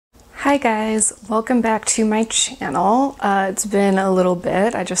Hi guys, welcome back to my channel. It's been a little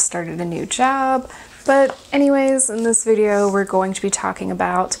bit, I just started a new job, but anyways, in this video we're going to be talking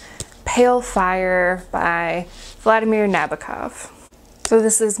about Pale Fire by Vladimir Nabokov. So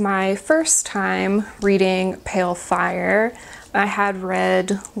this is my first time reading Pale Fire. I had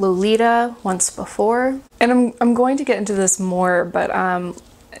read Lolita once before, and I'm going to get into this more, but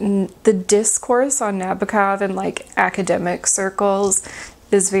the discourse on Nabokov in like academic circles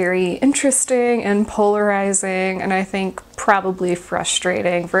is very interesting and polarizing, and I think probably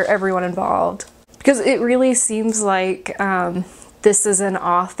frustrating for everyone involved. Because it really seems like this is an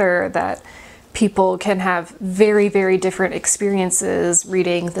author that people can have very, very different experiences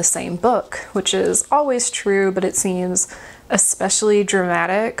reading the same book, which is always true, but it seems especially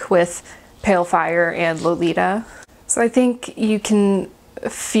dramatic with Pale Fire and Lolita. So I think you can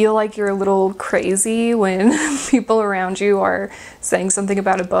feel like you're a little crazy when people around you are saying something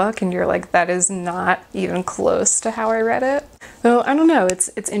about a book and you're like, that is not even close to how I read it. So I don't know, it's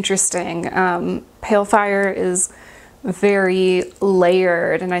interesting. Pale Fire is very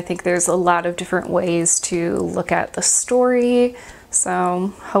layered, and I think there's a lot of different ways to look at the story.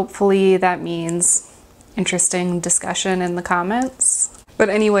 So hopefully that means interesting discussion in the comments. But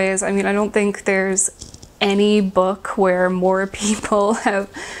anyways, I mean, I don't think there's any book where more people have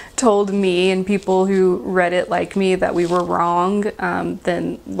told me and people who read it like me that we were wrong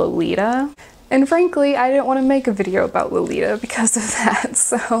than Lolita. And frankly, I didn't want to make a video about Lolita because of that,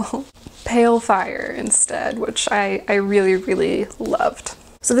 so Pale Fire instead, which I really, really loved.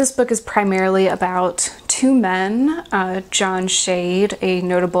 So this book is primarily about two men, John Shade, a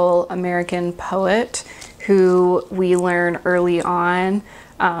notable American poet who we learn early on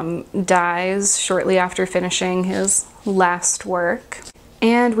dies shortly after finishing his last work.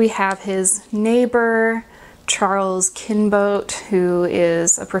 And we have his neighbor, Charles Kinbote, who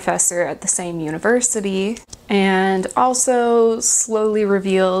is a professor at the same university, and also slowly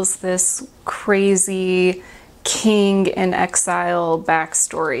reveals this crazy king in exile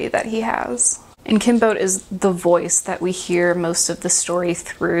backstory that he has. And Kinbote is the voice that we hear most of the story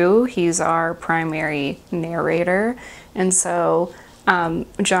through. He's our primary narrator, and so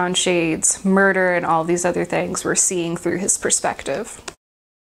John Shade's murder and all these other things we're seeing through his perspective.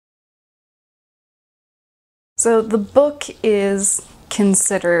 So the book is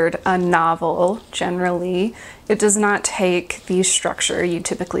considered a novel generally. It does not take the structure you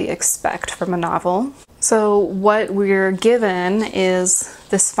typically expect from a novel. So what we're given is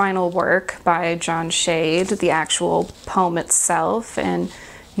this final work by John Shade, the actual poem itself, in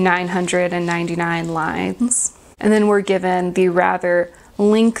 999 lines. And then we're given the rather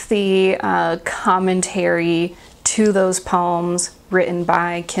lengthy commentary to those poems written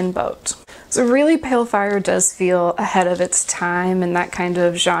by Kinbote. So really, Pale Fire does feel ahead of its time in that kind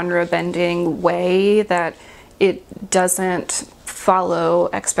of genre-bending way that it doesn't follow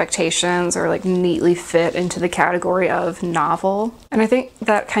expectations or like neatly fit into the category of novel. And I think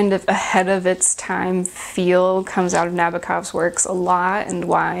that kind of ahead of its time feel comes out of Nabokov's works a lot, and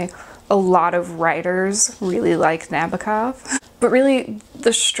why a lot of writers really like Nabokov. But really,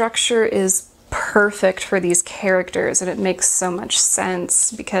 the structure is perfect for these characters, and it makes so much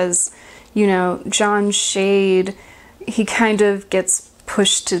sense because, you know, John Shade, he kind of gets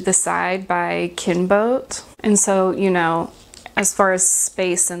pushed to the side by Kinbote. And so, you know, as far as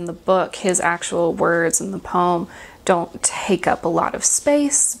space in the book, his actual words in the poem don't take up a lot of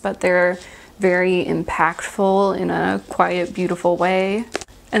space, but they're very impactful in a quiet, beautiful way.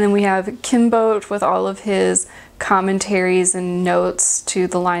 And then we have Kinbote with all of his commentaries and notes to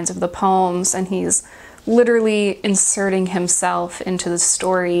the lines of the poems, and he's literally inserting himself into the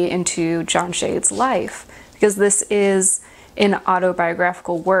story, into John Shade's life, because this is an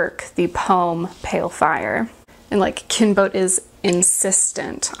autobiographical work, the poem Pale Fire. And like, Kinbote is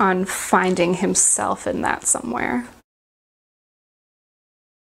insistent on finding himself in that somewhere.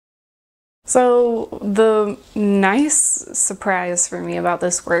 So the nice surprise for me about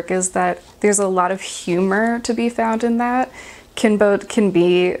this work is that there's a lot of humor to be found in that. Kinbote can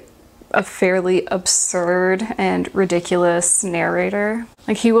be a fairly absurd and ridiculous narrator.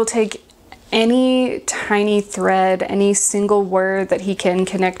 Like, he will take any tiny thread, any single word that he can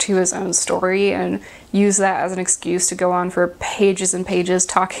connect to his own story, and use that as an excuse to go on for pages and pages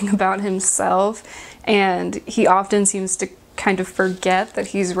talking about himself. And he often seems to kind of forget that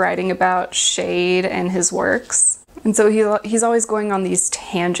he's writing about Shade and his works. And so he's always going on these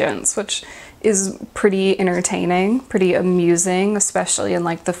tangents, which is pretty entertaining, pretty amusing, especially in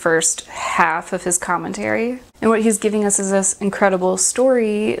like the first half of his commentary. And what he's giving us is this incredible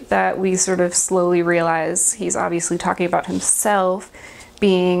story that we sort of slowly realize he's obviously talking about himself,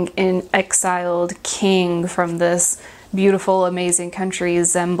 being an exiled king from this beautiful, amazing country,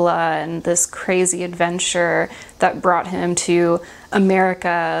 Zembla, and this crazy adventure that brought him to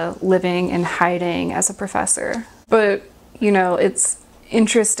America, living in hiding as a professor. But, you know, it's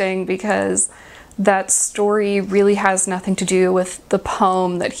interesting because that story really has nothing to do with the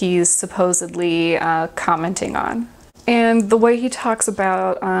poem that he's supposedly commenting on. And the way he talks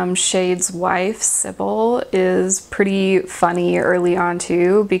about Shade's wife, Sybil, is pretty funny early on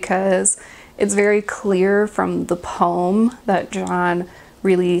too, because it's very clear from the poem that John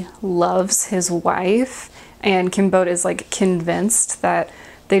really loves his wife, and Kinbote is like convinced that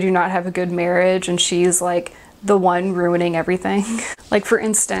they do not have a good marriage and she's like the one ruining everything. Like, for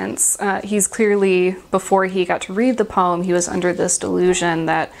instance, he's clearly, before he got to read the poem, he was under this delusion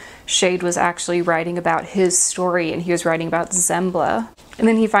that Shade was actually writing about his story and he was writing about Zembla. And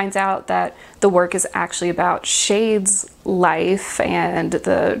then he finds out that the work is actually about Shade's life and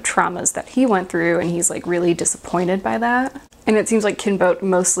the traumas that he went through, and he's like really disappointed by that. And it seems like Kinbote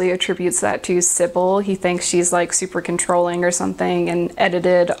mostly attributes that to Sybil. He thinks she's like super controlling or something and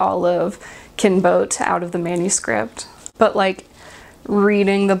edited all of Kinbote out of the manuscript. But like,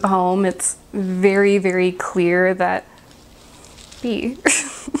 reading the poem, it's very, very clear that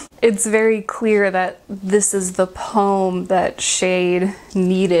it's very clear that this is the poem that Shade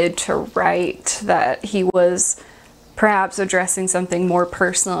needed to write, that he was perhaps addressing something more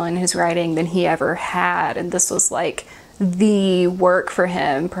personal in his writing than he ever had, and this was like the work for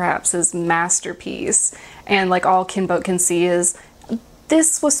him, perhaps his masterpiece. And like, all Kinbote can see is,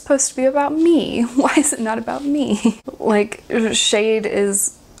 this was supposed to be about me. Why is it not about me? Like, Shade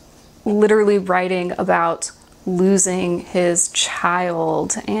is literally writing about losing his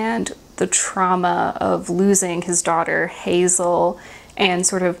child and the trauma of losing his daughter Hazel, and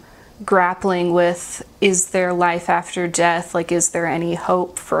sort of grappling with, is there life after death? Like, is there any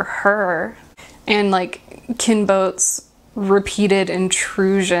hope for her? And like, Kinbote's repeated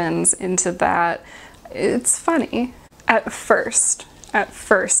intrusions into that, it's funny. At first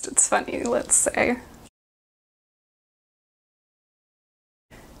it's funny, let's say.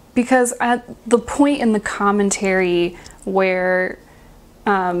 Because at the point in the commentary where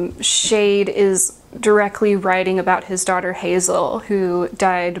Shade is directly writing about his daughter Hazel, who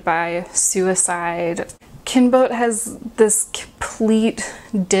died by suicide, Kinbote has this complete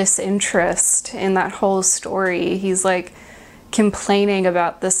disinterest in that whole story. He's like complaining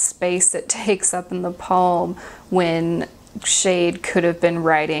about the space it takes up in the poem when Shade could have been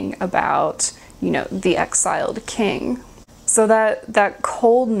writing about, you know, the exiled king. So that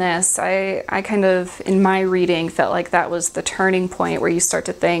coldness, I kind of, in my reading, felt like that was the turning point where you start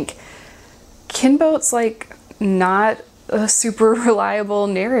to think, Kinbote's like not a super reliable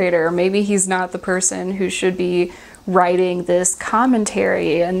narrator. Maybe he's not the person who should be writing this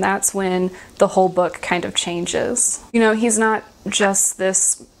commentary, and that's when the whole book kind of changes. You know, he's not just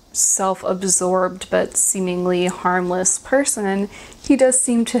this self-absorbed but seemingly harmless person. He does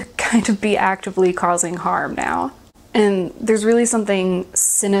seem to kind of be actively causing harm now. And there's really something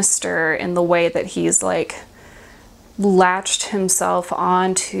sinister in the way that he's like latched himself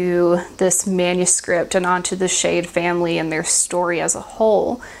onto this manuscript and onto the Shade family and their story as a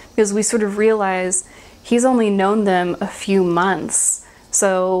whole, because we sort of realize he's only known them a few months.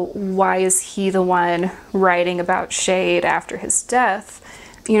 So why is he the one writing about Shade after his death?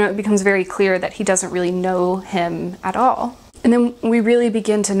 You know, it becomes very clear that he doesn't really know him at all. And then we really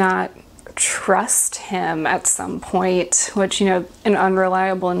begin to not trust him at some point, which, you know, an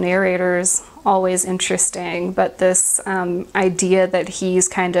unreliable narrator is always interesting, but this idea that he's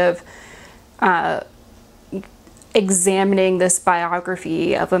kind of examining this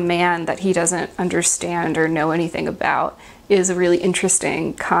biography of a man that he doesn't understand or know anything about is a really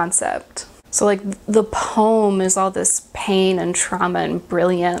interesting concept. So like, the poem is all this pain and trauma and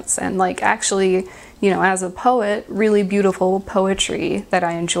brilliance, and like, actually, you know, as a poet, really beautiful poetry that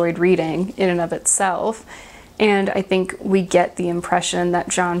I enjoyed reading in and of itself. And I think we get the impression that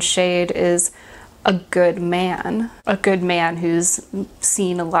John Shade is a good man who's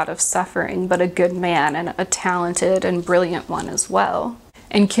seen a lot of suffering, but a good man, and a talented and brilliant one as well.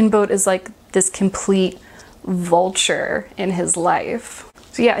 And Kinbote is like this complete vulture in his life.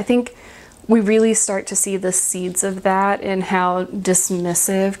 So yeah, I think we really start to see the seeds of that in how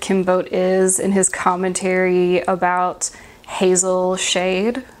dismissive Kinbote is in his commentary about Hazel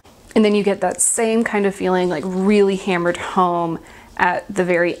Shade. And then you get that same kind of feeling like really hammered home at the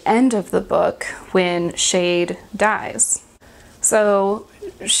very end of the book when Shade dies. So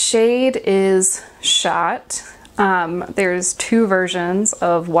Shade is shot. There's two versions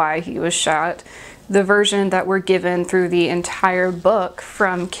of why he was shot. the version that we're given through the entire book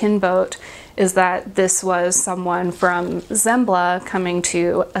from Kinbote is that this was someone from Zembla coming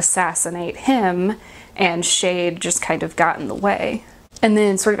to assassinate him, and Shade just kind of got in the way. And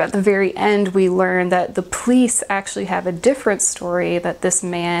then sort of at the very end, we learn that the police actually have a different story, that this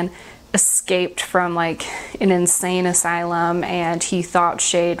man escaped from like an insane asylum and he thought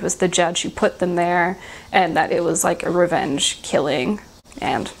Shade was the judge who put them there, and that it was like a revenge killing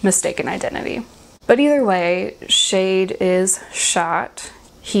and mistaken identity. But either way, Shade is shot,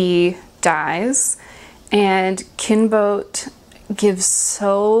 he dies, and Kinbote gives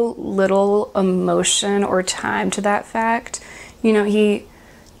so little emotion or time to that fact. You know, he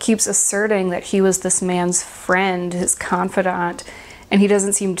keeps asserting that he was this man's friend, his confidant, and he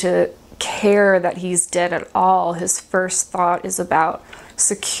doesn't seem to care that he's dead at all. His first thought is about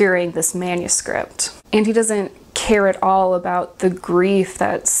securing this manuscript. And he doesn't care at all about the grief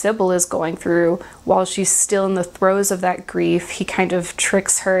that Sybil is going through. While she's still in the throes of that grief, he kind of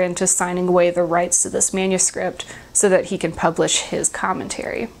tricks her into signing away the rights to this manuscript so that he can publish his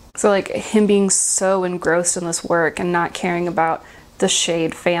commentary. So like him being so engrossed in this work and not caring about the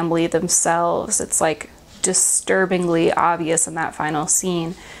Shade family themselves, it's like disturbingly obvious in that final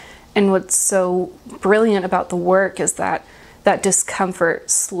scene. And what's so brilliant about the work is that that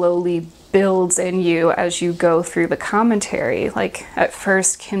discomfort slowly builds in you as you go through the commentary. Like at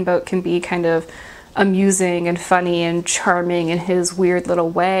first, Kinbote can be kind of amusing and funny and charming in his weird little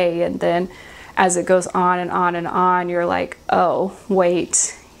way, and then as it goes on and on and on, you're like, oh,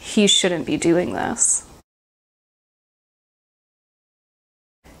 wait, he shouldn't be doing this.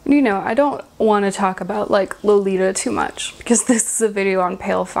 You know, I don't want to talk about like Lolita too much because this is a video on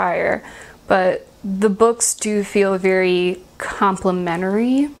Pale Fire, but the books do feel very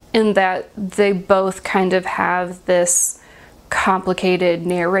complementary in that they both kind of have this complicated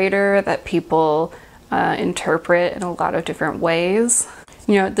narrator that people interpret in a lot of different ways.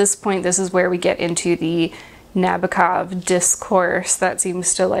 You know, at this point, this is where we get into the Nabokov discourse that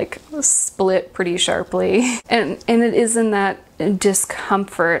seems to like split pretty sharply. And it is in that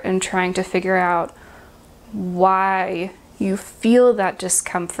discomfort and trying to figure out why you feel that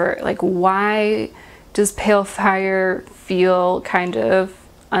discomfort. Like, why does Pale Fire feel kind of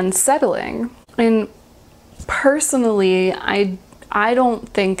unsettling? And personally, I don't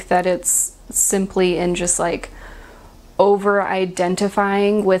think that it's simply in just like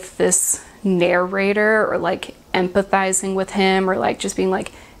over-identifying with this narrator or like empathizing with him or like just being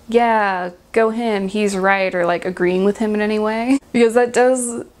like, yeah, go him, he's right, or like agreeing with him in any way. Because that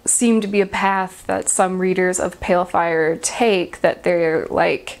does seem to be a path that some readers of Pale Fire take, that they're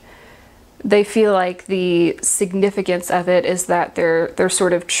like, they feel like the significance of it is that they're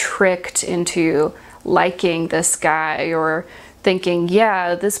sort of tricked into liking this guy or thinking,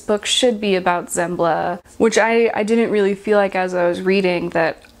 yeah, this book should be about Zembla, which I didn't really feel like as I was reading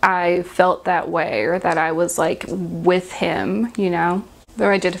that I felt that way or that I was like with him, you know? Though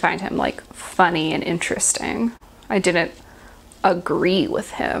I did find him like funny and interesting. I didn't agree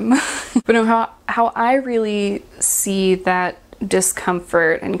with him. But no, how I really see that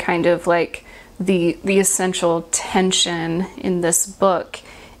discomfort and kind of like the essential tension in this book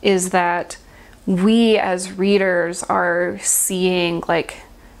is that we as readers are seeing like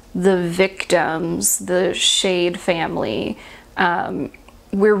the victims, the Shade family.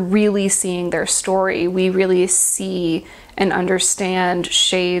 We're really seeing their story. We really see and understand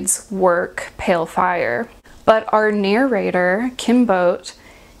Shade's work, Pale Fire. But our narrator, Kinbote,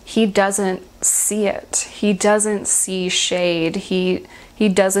 he doesn't see it. He doesn't see Shade. He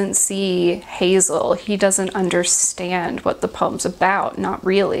doesn't see Hazel. He doesn't understand what the poem's about, not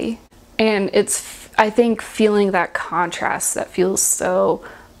really. And it's, I think, feeling that contrast that feels so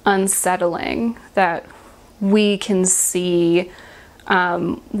unsettling, that we can see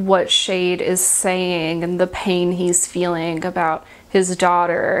what Shade is saying and the pain he's feeling about his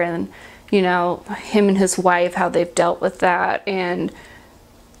daughter and, you know, him and his wife, how they've dealt with that, and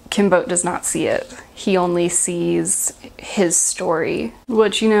Kinbote does not see it. He only sees his story,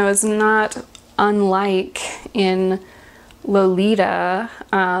 which, you know, is not unlike in Lolita.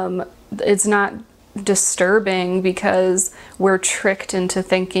 It's not disturbing because we're tricked into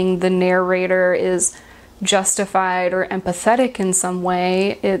thinking the narrator is justified or empathetic in some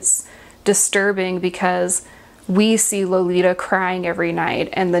way. It's disturbing because we see Lolita crying every night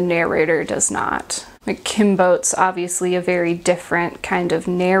and the narrator does not. Like, Kinbote's obviously a very different kind of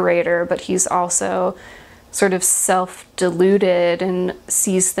narrator, but he's also sort of self-deluded and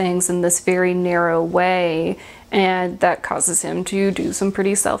sees things in this very narrow way, and that causes him to do some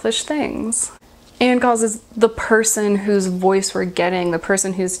pretty selfish things. and causes the person whose voice we're getting, the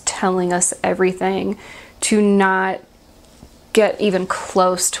person who's telling us everything, to not get even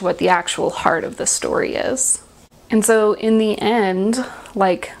close to what the actual heart of the story is. And so in the end,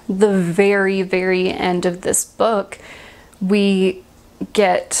 like the very, very end of this book, we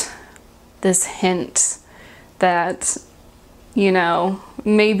get this hint that, you know,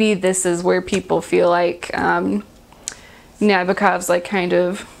 maybe this is where people feel like Nabokov's like kind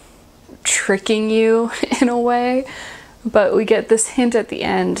of tricking you in a way. But we get this hint at the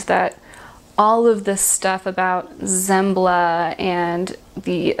end that all of this stuff about Zembla and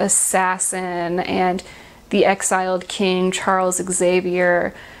the assassin and the exiled king Charles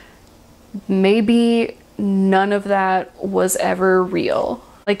Xavier, maybe none of that was ever real.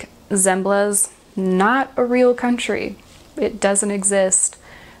 Like, Zembla's not a real country. It doesn't exist.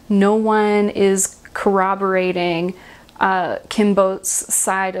 No one is corroborating Kimboat's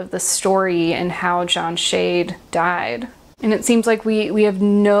side of the story and how John Shade died. And it seems like we have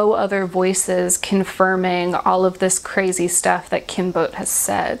no other voices confirming all of this crazy stuff that Kimboat has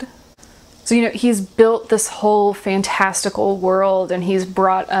said. So, you know, he's built this whole fantastical world and he's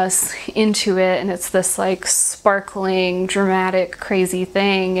brought us into it, and it's this like sparkling, dramatic, crazy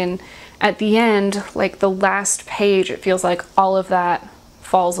thing. And at the end, like the last page, it feels like all of that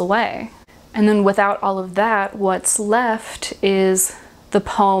falls away. And then without all of that, what's left is the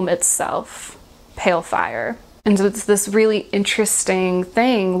poem itself, Pale Fire. And so it's this really interesting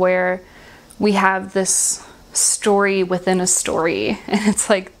thing where we have this story within a story, and it's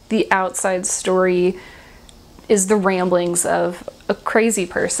like the outside story is the ramblings of a crazy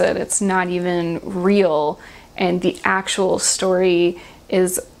person. It's not even real. And the actual story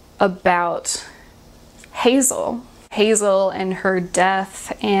is about Hazel. Hazel and her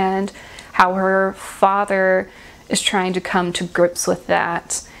death, and how her father is trying to come to grips with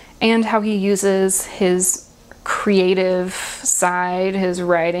that, and how he uses his creative side, his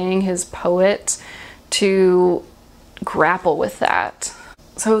writing, his poet, to grapple with that.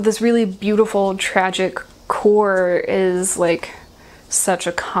 So this really beautiful, tragic core is like such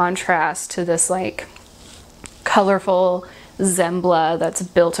a contrast to this like colorful Zembla that's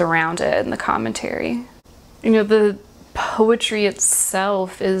built around it in the commentary. You know, the poetry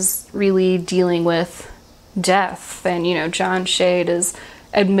itself is really dealing with death, and you know, John Shade is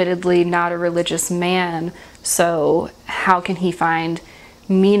admittedly not a religious man, so how can he find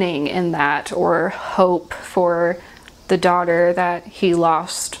meaning in that, or hope for the daughter that he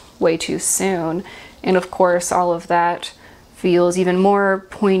lost way too soon? And of course, all of that feels even more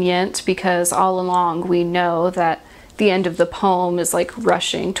poignant because all along we know that the end of the poem is like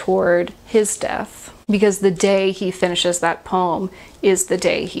rushing toward his death, because the day he finishes that poem is the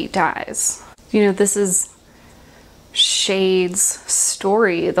day he dies. You know, this is Shade's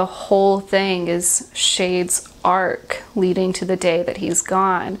story. The whole thing is Shade's arc leading to the day that he's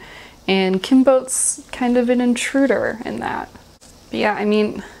gone. And Kimboat's kind of an intruder in that. But yeah, I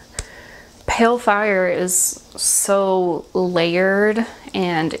mean, Pale Fire is so layered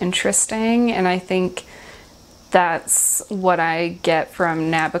and interesting, and I think that's what I get from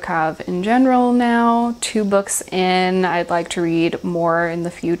Nabokov in general now. 2 books in, I'd like to read more in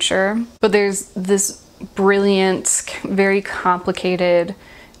the future. But there's this brilliant, very complicated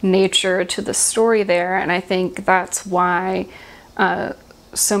nature to the story there, and I think that's why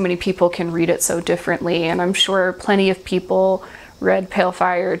so many people can read it so differently, and I'm sure plenty of people read Pale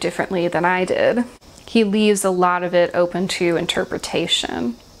Fire differently than I did. He leaves a lot of it open to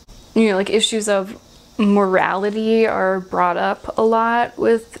interpretation. You know, like issues of morality are brought up a lot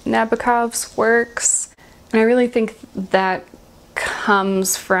with Nabokov's works, and I really think that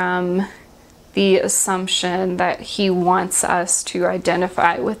comes from the assumption that he wants us to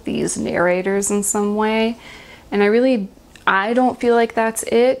identify with these narrators in some way. And I don't feel like that's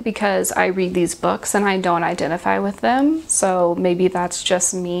it, because I read these books and I don't identify with them, so maybe that's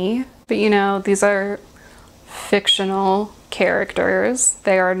just me. But you know, these are fictional characters.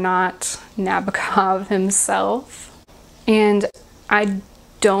 They are not Nabokov himself. And I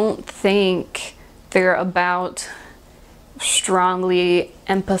don't think they're about strongly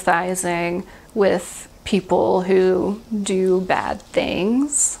empathizing with people who do bad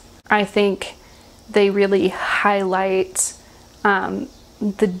things. I think they really highlight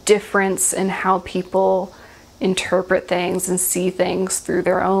the difference in how people interpret things and see things through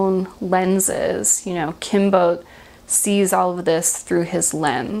their own lenses. You know, Kimboat sees all of this through his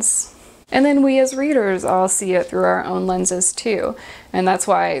lens. And then we as readers all see it through our own lenses too. And that's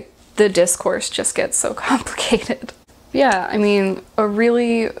why the discourse just gets so complicated. Yeah, I mean, a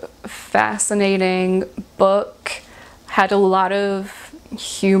really fascinating book. Had a lot of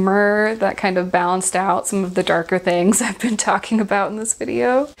humor that kind of balanced out some of the darker things I've been talking about in this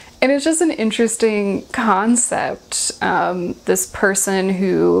video. And it's just an interesting concept. This person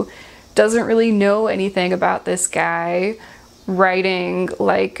who doesn't really know anything about this guy writing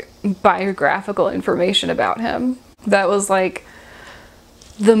like biographical information about him. That was like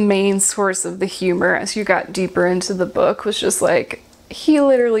the main source of the humor as you got deeper into the book, was just like, he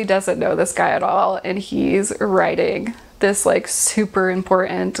literally doesn't know this guy at all, and he's writing this like super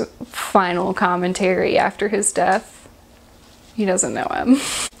important final commentary after his death. He doesn't know him,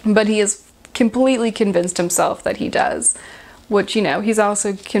 but he is completely convinced himself that he does, which, you know, he's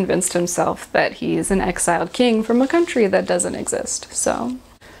also convinced himself that he's an exiled king from a country that doesn't exist. So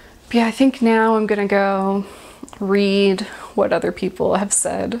yeah, I think now I'm gonna go read what other people have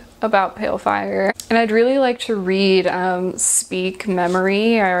said about Pale Fire. And I'd really like to read Speak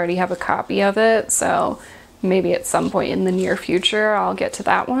Memory. I already have a copy of it, so maybe at some point in the near future I'll get to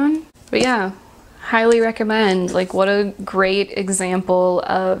that one. But yeah, highly recommend. Like, what a great example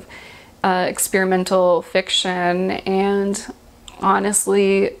of experimental fiction, and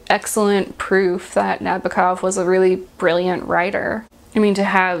honestly excellent proof that Nabokov was a really brilliant writer. I mean, to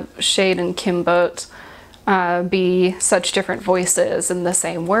have Shade and Kimbot be such different voices in the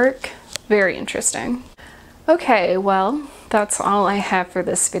same work, very interesting. Okay, well, that's all I have for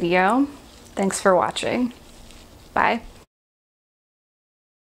this video. Thanks for watching. Bye.